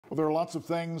Well, there are lots of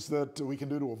things that we can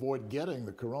do to avoid getting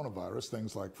the coronavirus,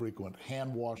 things like frequent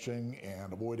hand washing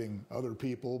and avoiding other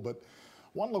people. But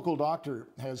one local doctor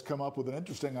has come up with an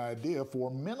interesting idea for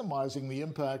minimizing the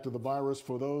impact of the virus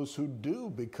for those who do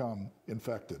become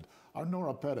infected. Our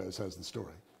Nora Perez has the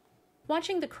story.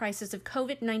 Watching the crisis of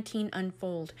COVID-19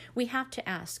 unfold, we have to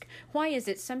ask, why is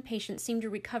it some patients seem to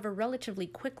recover relatively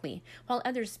quickly while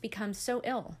others become so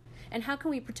ill? And how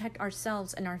can we protect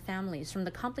ourselves and our families from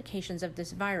the complications of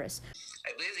this virus?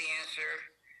 I believe the answer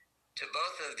to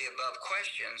both of the above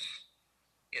questions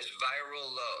is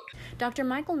viral load. Dr.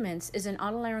 Michael Mintz is an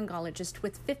otolaryngologist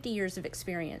with 50 years of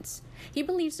experience. He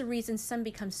believes the reason some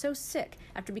become so sick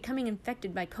after becoming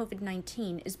infected by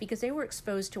COVID-19 is because they were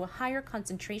exposed to a higher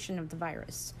concentration of the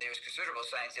virus. There's considerable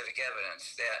scientific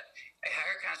evidence that a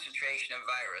higher concentration of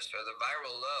virus, or the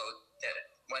viral load that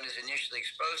one is initially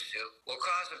exposed to, will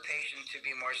cause a patient to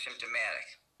be more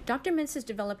symptomatic. Dr. Mintz has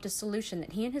developed a solution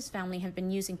that he and his family have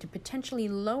been using to potentially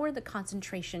lower the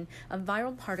concentration of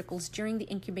viral particles during the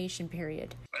incubation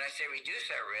period. When I say reduce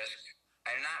our risk,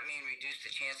 I do not mean reduce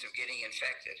the chance of getting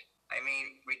infected. I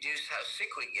mean reduce how sick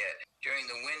we get during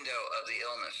the window of the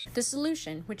illness. The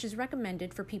solution, which is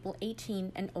recommended for people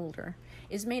 18 and older,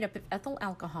 is made up of ethyl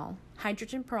alcohol,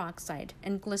 hydrogen peroxide,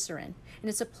 and glycerin, and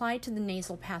is applied to the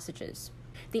nasal passages.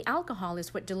 The alcohol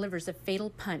is what delivers a fatal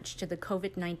punch to the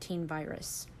COVID-19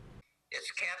 virus. Its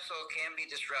capsule can be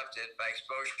disrupted by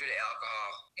exposure to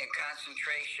alcohol in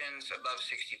concentrations above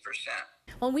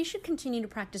 60%. While we should continue to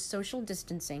practice social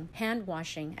distancing, hand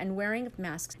washing, and wearing of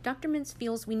masks, Dr. Mintz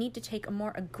feels we need to take a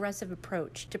more aggressive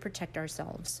approach to protect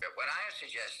ourselves. What I am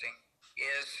suggesting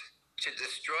is to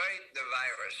destroy the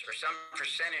virus, or some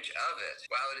percentage of it,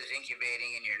 while it is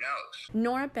incubating in your nose.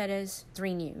 Nora Perez,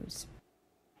 3 News.